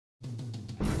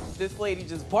this lady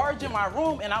just barge in my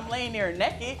room and I'm laying there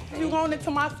naked. You going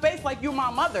into my space like you my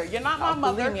mother. You're not my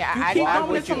mother. Me, you keep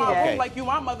going into my room like you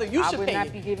my mother. You should pay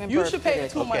it. You should pay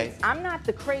 2 months. I'm not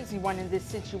the crazy one in this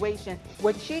situation.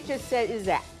 What she just said is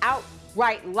an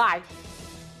outright lie.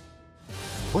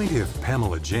 Plaintiff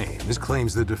Pamela James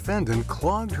claims the defendant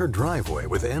clogged her driveway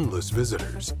with endless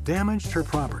visitors, damaged her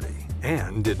property,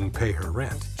 and didn't pay her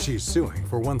rent. She's suing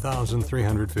for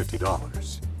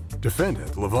 $1,350.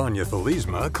 Defendant Lavanya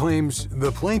Thalisma claims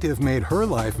the plaintiff made her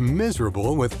life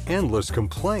miserable with endless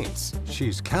complaints.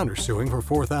 She's countersuing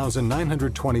for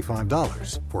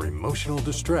 $4,925 for emotional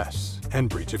distress and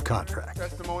breach of contract. The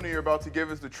testimony you're about to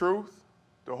give is the truth,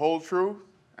 the whole truth,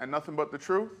 and nothing but the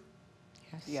truth?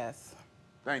 Yes. Yes.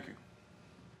 Thank you.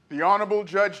 The Honorable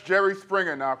Judge Jerry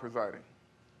Springer now presiding.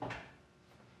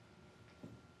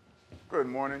 Good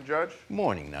morning, Judge.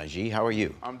 Morning, Najee. How are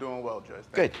you? I'm doing well, Judge.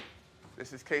 Good.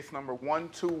 This is case number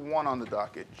 121 on the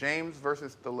docket, James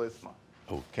versus Thalisma.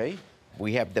 Okay.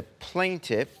 We have the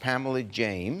plaintiff, Pamela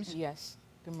James. Yes.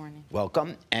 Good morning.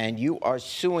 Welcome. And you are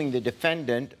suing the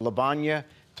defendant, Lavanya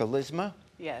Thalisma?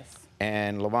 Yes.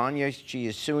 And Lavanya, she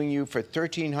is suing you for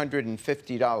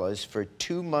 $1,350 for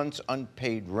 2 months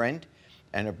unpaid rent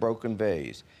and a broken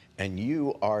vase. And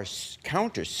you are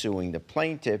countersuing the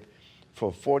plaintiff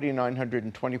for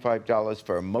 $4,925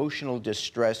 for emotional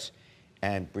distress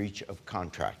and breach of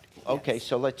contract. Yes. Okay,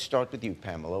 so let's start with you,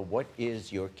 Pamela. What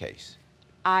is your case?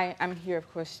 I'm here,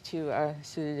 of course, to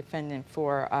sue the defendant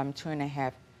for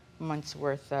 2.5 months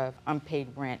worth of unpaid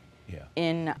rent. Yeah.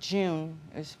 In June,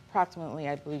 it was approximately,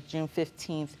 I believe, June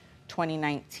 15th,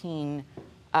 2019,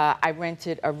 I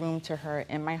rented a room to her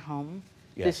in my home.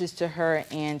 Yes. This is to her,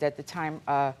 and at the time,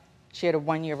 she had a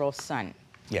 1-year-old son.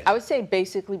 Yes. I would say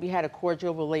basically we had a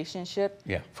cordial relationship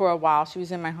for a while. She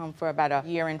was in my home for about 1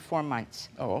 year and 4 months.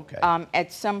 Oh, okay.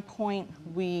 At some point,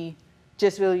 we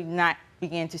just really not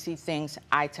began to see things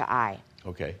eye to eye.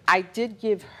 Okay. I did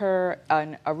give her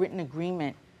a written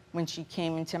agreement when she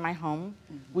came into my home.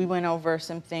 We went over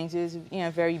some things. It was,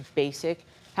 very basic.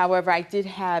 However, I did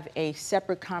have a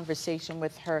separate conversation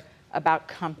with her about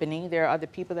company. There are other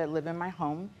people that live in my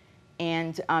home,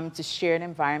 and it's a shared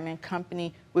environment.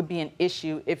 Company would be an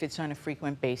issue if it's on a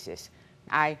frequent basis.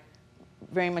 I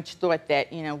very much thought that,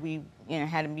 we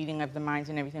had a meeting of the minds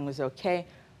and everything was okay.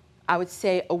 I would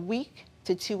say a week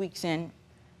to 2 weeks in,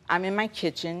 I'm in my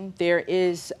kitchen. There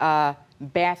is a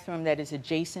bathroom that is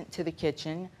adjacent to the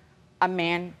kitchen. A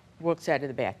man walks out of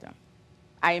the bathroom.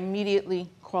 I immediately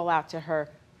call out to her,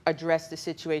 address the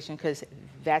situation, because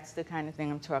that's the kind of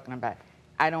thing I'm talking about.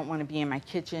 I don't want to be in my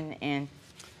kitchen and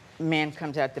a man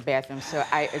comes out the bathroom, so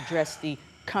I address the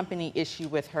company issue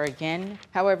with her again.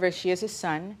 However, she has a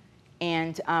son,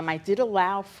 and I did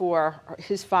allow for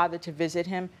his father to visit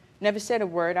him. Never said a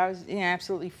word. I was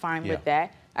absolutely fine with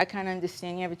that. I kind of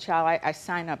understand. You have a child. I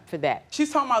sign up for that.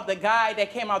 She's talking about the guy that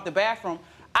came out the bathroom.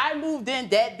 I moved in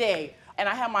that day, and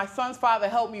I had my son's father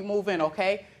help me move in,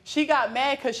 okay? She got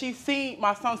mad because she seen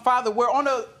my son's father. We're on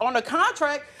a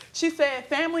contract. She said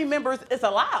family members is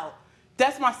allowed.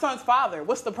 That's my son's father.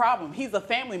 What's the problem? He's a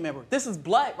family member. This is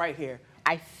blood right here.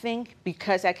 I think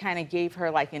because I kind of gave her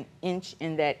like an inch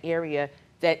in that area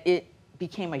that it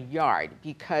became a yard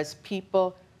because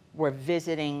people were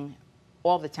visiting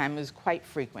all the time. It was quite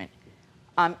frequent.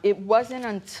 It wasn't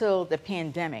until the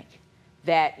pandemic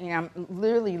that, I'm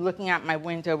literally looking out my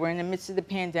window. We're in the midst of the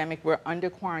pandemic. We're under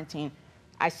quarantine.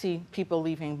 I see people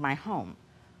leaving my home.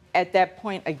 At that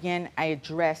point, again, I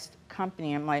addressed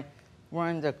company. I'm like, we're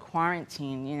under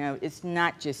quarantine. It's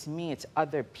not just me. It's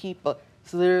other people.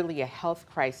 It's literally a health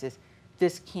crisis.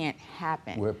 This can't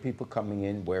happen. Were people coming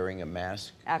in wearing a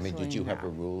mask? Absolutely did you have not. a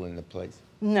rule in the place?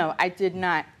 No, I did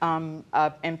not.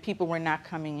 And people were not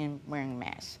coming in wearing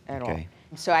masks at all.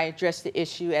 So I addressed the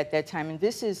issue at that time. And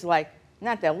this is like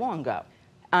not that long ago.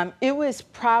 It was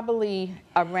probably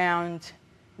around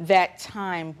that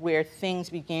time where things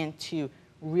began to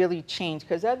really change.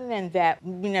 Because other than that,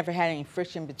 we never had any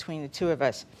friction between the two of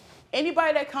us.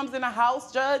 Anybody that comes in the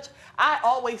house, Judge, I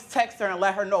always text her and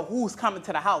let her know who's coming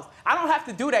to the house. I don't have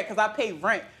to do that because I pay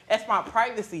rent. That's my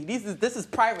privacy. This is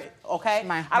private, okay?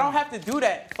 I don't have to do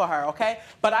that for her, okay?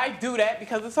 But I do that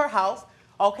because it's her house,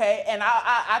 okay? And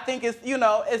I think it's,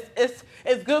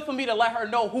 it's good for me to let her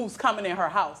know who's coming in her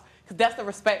house because that's the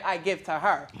respect I give to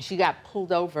her. She got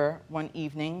pulled over one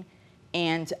evening,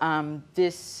 and I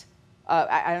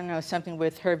don't know, something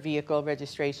with her vehicle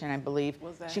registration, I believe.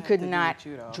 She could not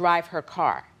drive her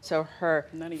car. So her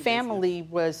family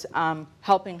was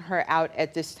helping her out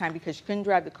at this time because she couldn't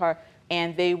drive the car,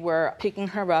 and they were picking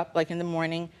her up, like in the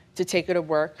morning, to take her to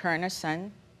work, her and her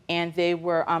son, and they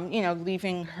were,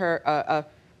 leaving her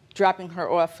dropping her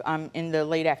off in the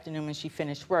late afternoon when she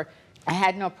finished work. I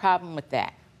had no problem with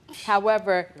that.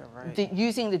 However,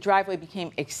 using the driveway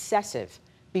became excessive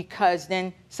because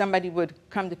then somebody would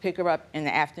come to pick her up in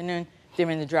the afternoon, they're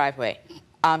in the driveway.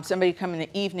 Somebody come in the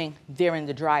evening, they're in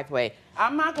the driveway.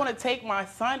 I'm not going to take my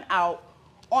son out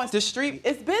on the street.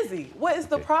 It's busy. What is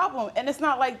the problem? And it's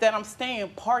not like that I'm staying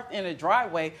parked in the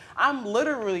driveway. I'm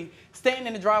literally staying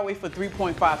in the driveway for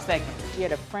 3.5 seconds. She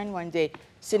had a friend one day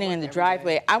sitting in the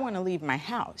driveway. I want to leave my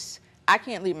house. I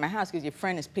can't leave my house because your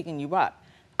friend is picking you up.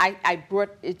 I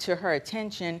brought it to her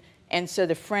attention, and so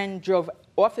the friend drove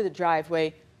off of the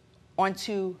driveway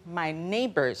onto my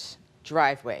neighbor's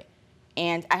driveway.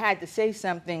 And I had to say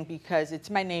something because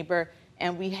it's my neighbor,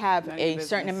 and we have a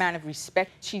certain amount of respect.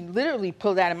 She literally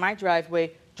pulled out of my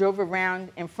driveway, drove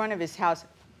around in front of his house,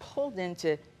 pulled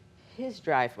into his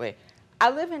driveway.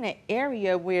 I live in an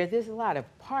area where there's a lot of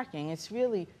parking. It's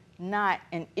really not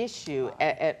an issue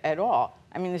at all.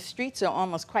 I mean, the streets are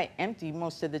almost quite empty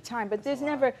most of the time, but there's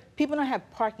never, people don't have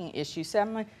parking issues. So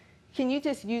I'm like, can you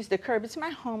just use the curb? It's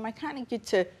my home. I kind of get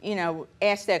to, you know,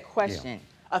 ask that question.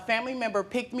 A family member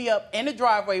picked me up in the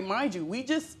driveway. Mind you, we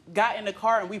just got in the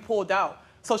car and we pulled out.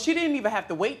 So she didn't even have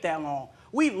to wait that long.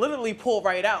 We literally pulled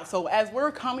right out. So as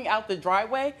we're coming out the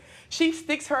driveway, she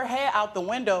sticks her head out the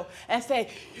window and say,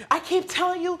 I keep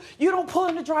telling you, you don't pull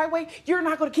in the driveway, you're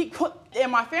not gonna keep put.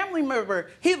 And my family member,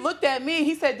 he looked at me,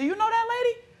 he said, do you know that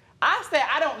lady? I said,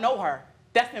 I don't know her.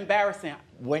 That's embarrassing.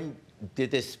 When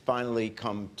did this finally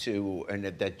come to, and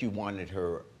that you wanted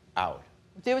her out?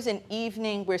 There was an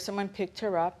evening where someone picked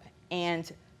her up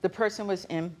and the person was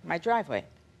in my driveway.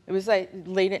 It was like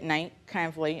late at night, kind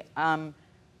of late.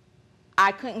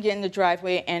 I couldn't get in the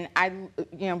driveway,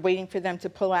 and waiting for them to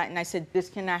pull out, and I said, this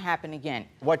cannot happen again.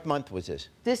 What month was this?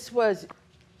 This was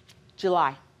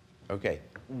July. Okay.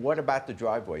 What about the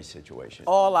driveway situation?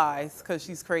 All lies, because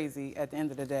she's crazy at the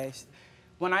end of the day.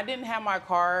 When I didn't have my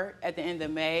car at the end of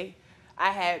May,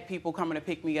 I had people coming to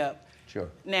pick me up. Sure.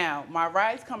 Now, my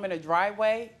rides come in the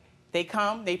driveway. They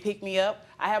come, they pick me up.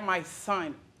 I have my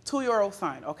son, 2-year-old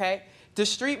son, okay? The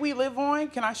street we live on,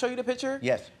 can I show you the picture?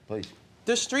 Yes, please.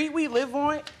 The street we live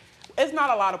on, it's not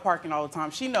a lot of parking all the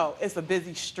time. She know it's a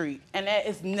busy street, and that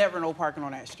is never no parking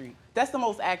on that street. That's the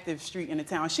most active street in the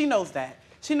town. She knows that.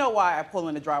 She know why I pull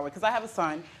in the driveway, because I have a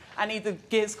son. I need to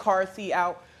get his car seat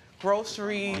out,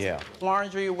 groceries,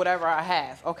 laundry, whatever I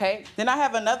have, okay? Then I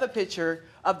have another picture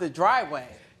of the driveway.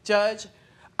 Judge,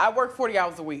 I work 40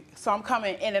 hours a week, so I'm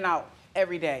coming in and out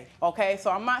every day, okay?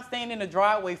 So I'm not staying in the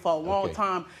driveway for a long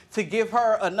time to give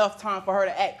her enough time for her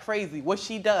to act crazy, what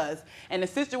she does. And the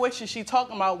situation she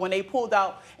talking about, when they pulled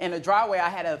out in the driveway, I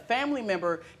had a family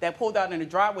member that pulled out in the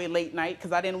driveway late night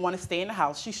because I didn't want to stay in the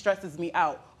house. She stresses me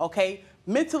out, okay?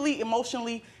 Mentally,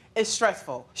 emotionally, it's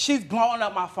stressful. She's blowing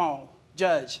up my phone,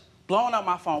 Judge. Blowing up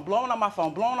my phone, blowing up my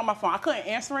phone, blowing up my phone. I couldn't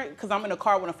answer it because I'm in a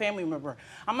car with a family member.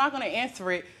 I'm not going to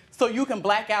answer it so you can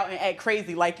black out and act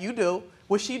crazy like you do,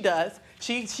 what she does.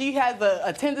 She has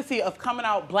a tendency of coming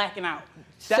out blacking out.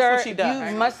 That's what she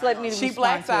does. You must let me respond to this. She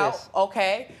blacks out,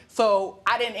 okay? So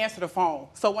I didn't answer the phone.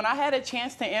 So when I had a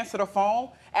chance to answer the phone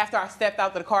after I stepped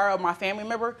out the car of my family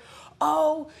member,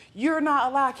 oh, you're not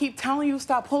allowed. I keep telling you,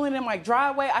 stop pulling in my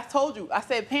driveway. I told you. I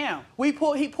said, Pam, he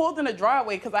pulled in the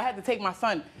driveway because I had to take my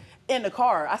son in the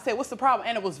car. I said, what's the problem?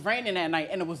 And it was raining that night,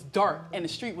 and it was dark, and the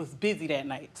street was busy that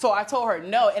night. So I told her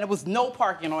no, and it was no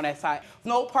parking on that side.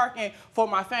 No parking for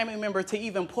my family member to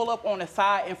even pull up on the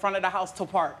side in front of the house to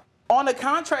park. On the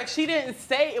contract, she didn't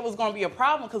say it was going to be a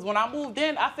problem, because when I moved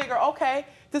in, I figured, okay,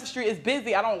 this street is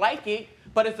busy. I don't like it,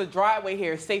 but it's a driveway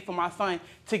here. It's safe for my son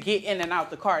to get in and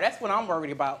out the car. That's what I'm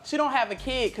worried about. She don't have a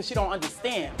kid because she don't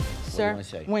understand. Sir,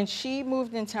 when she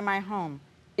moved into my home,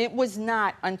 it was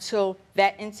not until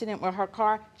that incident with her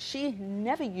car, she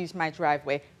never used my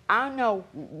driveway. I don't know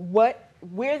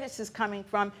where this is coming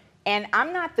from, and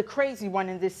I'm not the crazy one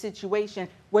in this situation.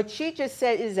 What she just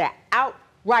said is an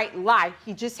outright lie.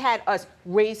 He just had us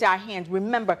raise our hands.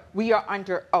 Remember, we are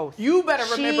under oath. You better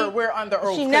remember we're under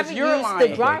oath. She never used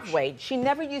the driveway. She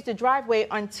never used the driveway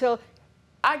until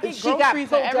I get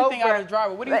groceries and everything out of the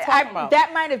driveway. What are you talking about?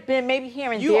 That might have been maybe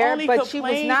here and there, but she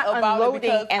was not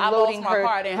unloading and loading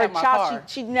her child.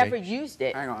 She never used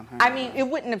it. Hang on. I mean, it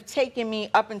wouldn't have taken me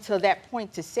up until that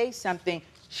point to say something.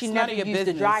 She never used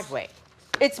the driveway.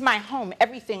 It's my home.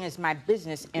 Everything is my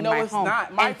business in my home. No, it's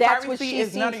not. My privacy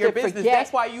is none of your business.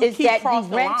 That's why you keep crossing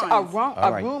the lines. Is that you rent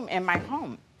a room in my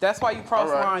home. That's why you cross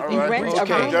the lines. You rent a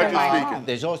room in my home.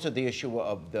 There's also the issue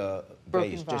of the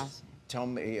vase. Just tell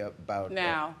me about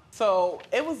now. So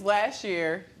it was last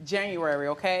year, January,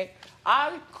 okay?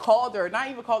 I called her, not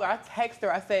even called her, I texted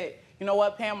her. I said, you know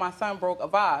what, Pam, my son broke a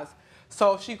vase.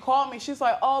 So she called me. She's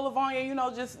like, oh,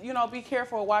 Livonia, just, be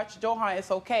careful. Watch Johan. It's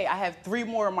okay. I have 3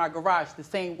 more in my garage, the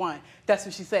same one. That's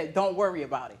what she said. Don't worry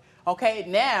about it. Okay,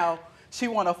 now she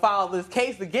want to file this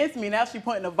case against me. Now she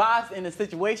putting a vice in the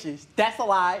situation. That's a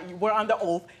lie. We're under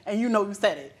oath, and you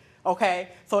said it. Okay,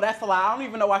 so that's a lie. I don't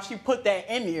even know why she put that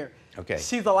in there. Okay.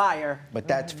 She's a liar. But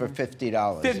that's for $50.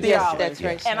 $50. Yes, that's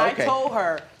right. And I told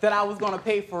her that I was going to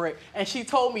pay for it, and she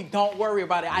told me, don't worry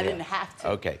about it. I didn't have to.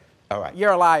 Okay, all right.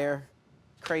 You're a liar.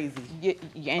 Crazy.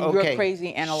 You're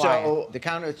crazy and a liar. So the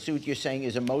countersuit you're saying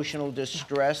is emotional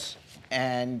distress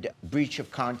and breach of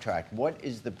contract. What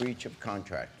is the breach of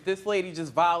contract? This lady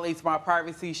just violates my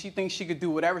privacy. She thinks she could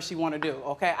do whatever she want to do,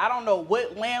 okay? I don't know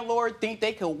what landlord think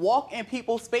they could walk in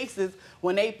people's spaces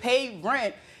when they pay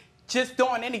rent just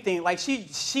doing anything. Like,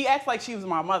 she acts like she was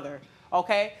my mother,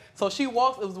 okay? So it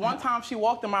was one time she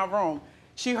walked in my room.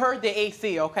 She heard the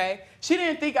AC, okay? She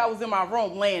didn't think I was in my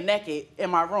room laying naked in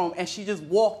my room, and she just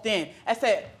walked in. I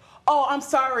said, oh, I'm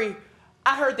sorry.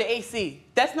 I heard the AC.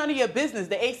 That's none of your business.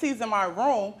 The AC's in my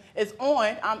room. It's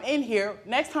on. I'm in here.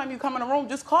 Next time you come in the room,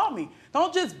 just call me.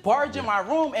 Don't just barge in my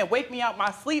room and wake me out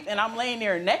my sleep and I'm laying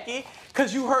there naked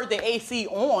because you heard the AC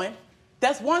on.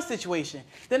 That's one situation.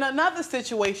 Then another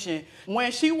situation,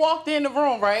 when she walked in the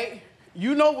room, right?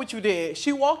 You know what you did.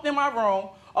 She walked in my room,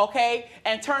 okay,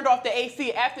 and turned off the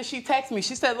AC after she texted me.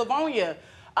 She said, Livonia,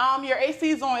 your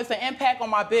AC's on. It's an impact on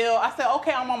my bill. I said,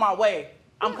 okay, I'm on my way.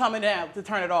 I'm coming down to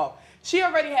turn it off. She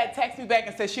already had texted me back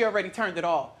and said she already turned it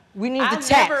off. We need the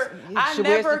text. I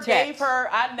never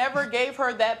gave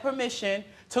her that permission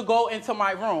to go into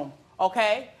my room,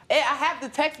 okay? I have the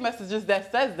text messages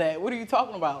that says that. What are you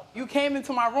talking about? You came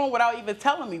into my room without even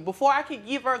telling me. Before I could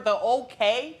give her the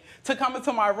okay to come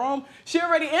into my room, she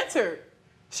already entered.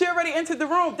 She already entered the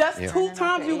room. That's 2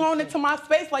 times you going into my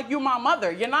space like you're my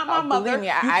mother. You're not my mother. Me,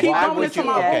 you keep coming into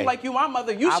my room like you my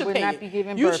mother. You should pay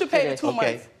it. You should pay the 2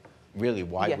 months. Really,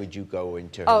 why would you go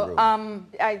into her room?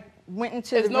 I went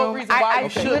into the room. There's no reason why you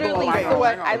should go.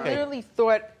 I literally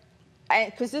thought,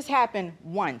 because this happened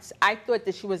once, I thought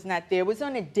that she was not there. It was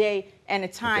on a day and a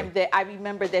time that I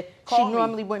remember that she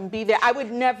normally wouldn't be there. I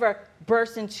would never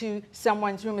burst into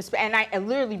someone's room, and I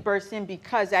literally burst in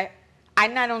because I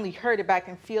not only heard it, but I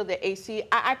can feel the AC.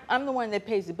 I'm the one that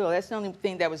pays the bill. That's the only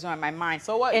thing that was on my mind.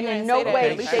 So what? And in no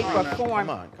way, shape, or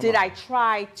form did I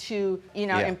try to,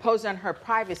 impose on her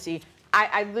privacy.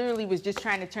 I literally was just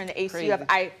trying to turn the AC off.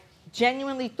 I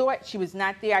genuinely thought she was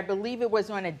not there. I believe it was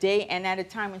on a day and at a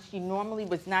time when she normally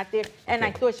was not there. And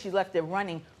I thought she left it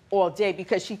running all day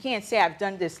because she can't say I've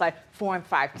done this like 4 and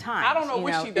 5 times. I don't know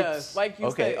what she does. Like you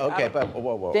said. But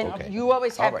whoa. Then you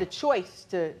always have the choice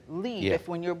to leave if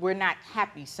we're not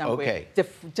happy somewhere. The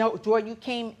door you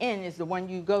came in is the one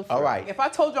you go through. All right. If I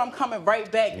told you I'm coming right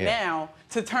back now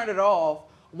to turn it off,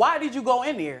 why did you go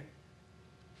in there?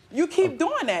 You keep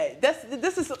doing that.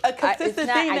 This is a consistent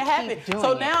thing that happens.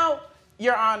 So now,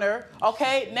 Your Honor,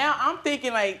 okay, now I'm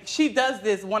thinking like she does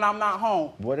this when I'm not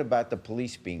home. What about the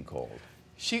police being called?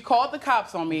 She called the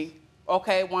cops on me,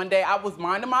 okay, one day. I was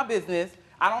minding my business.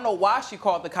 I don't know why she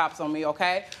called the cops on me,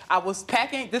 okay? I was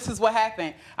packing, this is what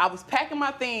happened. I was packing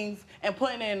my things and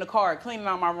putting it in the car, cleaning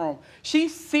out my room. She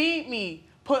seen me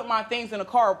put my things in the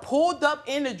car, pulled up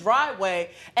in the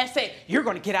driveway, and said, you're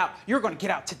gonna get out. You're gonna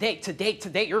get out today,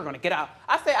 you're gonna get out.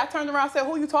 I turned around and said,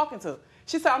 who are you talking to?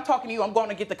 She said, I'm talking to you. I'm going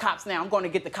to get the cops now. I'm going to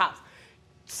get the cops.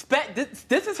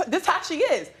 This is how she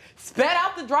is. Sped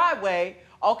out the driveway,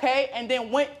 okay, and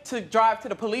then went to drive to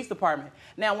the police department.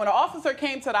 Now, when the officer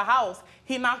came to the house,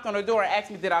 he knocked on the door and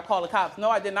asked me, did I call the cops? No,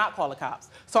 I did not call the cops.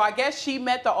 So I guess she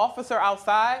met the officer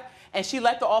outside, and she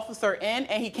let the officer in,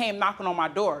 and he came knocking on my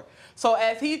door. So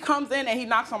as he comes in and he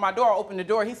knocks on my door, I open the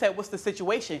door, he said, what's the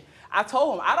situation? I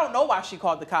told him, I don't know why she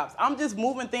called the cops. I'm just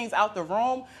moving things out the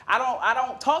room. I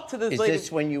don't talk to this lady. Is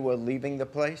this when you were leaving the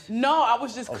place? No, I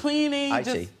was just cleaning,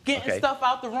 getting stuff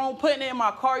out the room, putting it in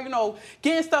my car,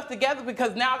 getting stuff together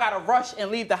because now I got to rush and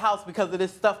leave the house because of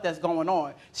this stuff that's going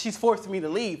on. She's forcing me to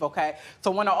leave, okay?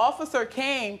 So when the officer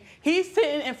came, he's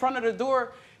sitting in front of the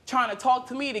door trying to talk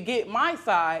to me to get my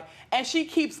side, and she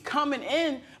keeps coming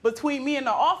in between me and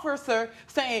the officer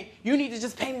saying, you need to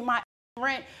just pay me my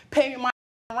rent, pay me my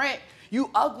rent, you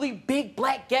ugly big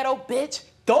black ghetto bitch.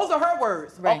 Those are her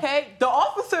words, okay? The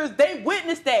officers, they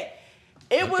witnessed that.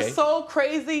 It was so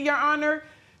crazy, Your Honor.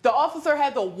 The officer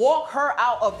had to walk her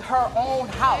out of her own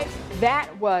house. That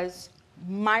was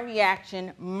my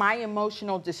reaction, my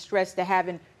emotional distress to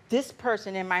having this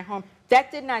person in my home. That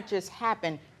did not just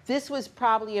happen. This was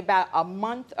probably about a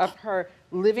month of her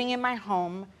living in my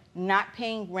home, not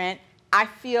paying rent. I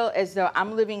feel as though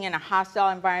I'm living in a hostile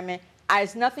environment.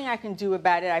 There's nothing I can do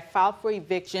about it. I filed for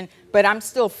eviction, but I'm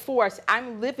still forced.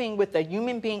 I'm living with a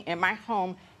human being in my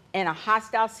home in a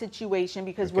hostile situation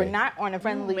because we're not on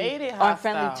friendly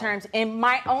terms in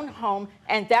my own home,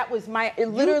 and that was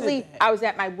literally I was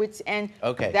at my wit's end.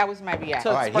 Okay. That was my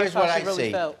reaction. All right, here's what I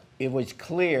see. Felt. It was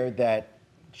clear that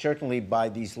certainly by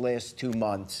these last 2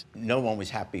 months, no one was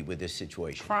happy with this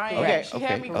situation. Crying. Okay, She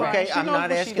had me crying. okay. She I'm knows not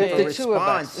what she asking did. for a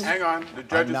response. Hang on, the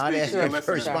judge I'm not is asking speaking.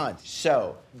 for a response.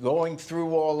 So, going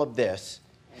through all of this,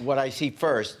 what I see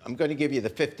first, I'm going to give you the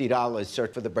 $50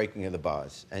 cert for the breaking of the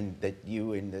vase, and that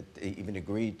you even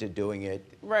agreed to doing it.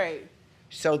 Right.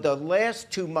 So the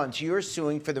last 2 months, you're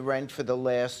suing for the rent for the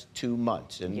last 2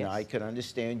 months, and Yes. I can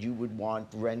understand you would want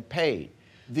rent paid.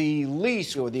 The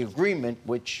lease or the agreement,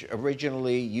 which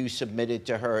originally you submitted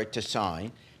to her to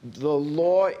sign, the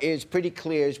law is pretty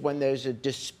clear is when there's a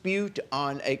dispute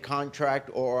on a contract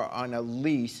or on a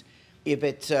lease, if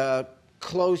it's a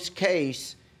close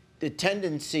case, the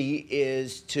tendency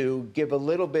is to give a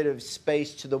little bit of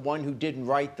space to the one who didn't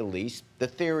write the lease, the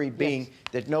theory being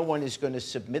that no one is going to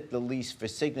submit the lease for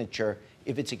signature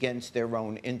if it's against their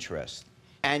own interest.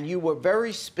 And you were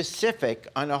very specific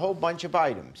on a whole bunch of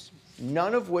items,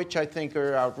 none of which I think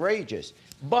are outrageous.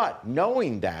 But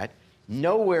knowing that,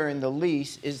 nowhere in the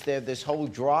lease is there this whole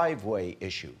driveway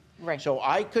issue. Right. So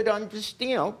I could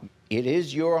understand, it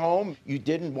is your home. You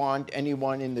didn't want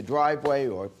anyone in the driveway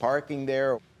or parking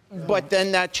there. But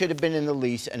then that should have been in the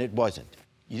lease, and it wasn't.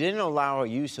 You didn't allow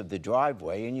use of the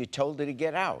driveway, and you told her to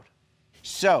get out.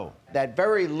 So that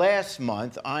very last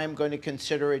month, I'm going to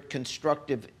consider it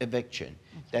constructive eviction,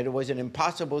 that it was an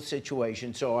impossible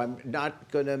situation, so I'm not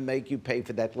going to make you pay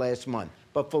for that last month.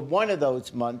 But for one of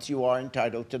those months, you are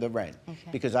entitled to the rent,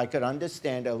 because I could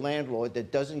understand a landlord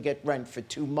that doesn't get rent for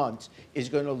 2 months is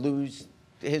going to lose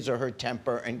his or her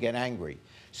temper and get angry.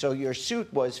 So your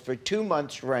suit was for 2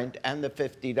 months' rent and the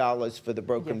 $50 for the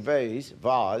broken vase.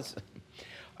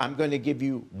 I'm going to give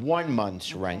you 1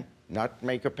 month's rent, not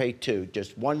make her pay 2,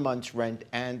 just 1 month's rent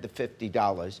and the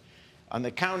 $50. On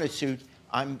the countersuit,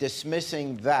 I'm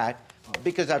dismissing that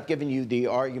because I've given you the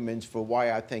arguments for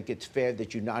why I think it's fair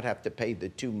that you not have to pay the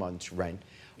 2 months' rent.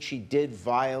 She did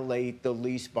violate the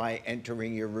lease by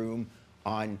entering your room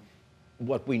on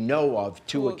what we know of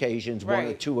 2 occasions, 1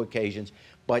 or 2 occasions,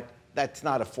 but that's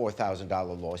not a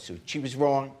 $4,000 lawsuit. She was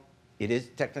wrong. It is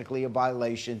technically a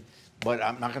violation, but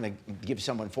I'm not going to give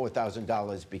someone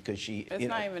 $4,000 because she. It's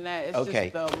not even that. It's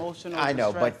okay. just the emotional I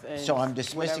know, but distress so and I'm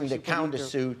dismissing the whatever she put me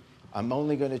countersuit. I'm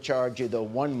only going to charge you the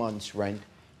 1 month's rent,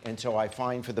 and so I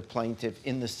fine for the plaintiff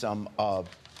in the sum of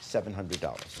 $700.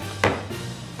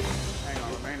 Hang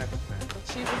on, remain at the stand.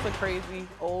 She was a crazy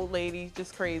old lady,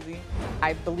 just crazy.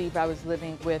 I believe I was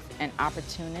living with an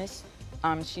opportunist.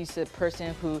 She's a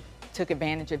person who took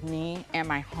advantage of me and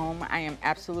my home. I am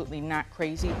absolutely not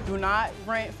crazy. Do not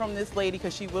rent from this lady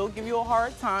because she will give you a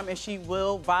hard time and she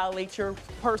will violate your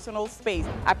personal space.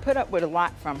 I put up with a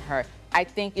lot from her. I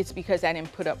think it's because I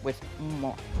didn't put up with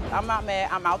more. I'm not mad.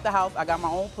 I'm out the house. I got my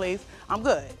own place. I'm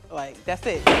good. Like, that's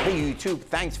it. Hey, YouTube,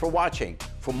 thanks for watching.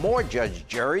 For more Judge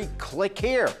Jerry, click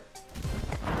here.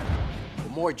 For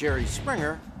more Jerry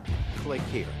Springer, click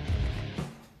here.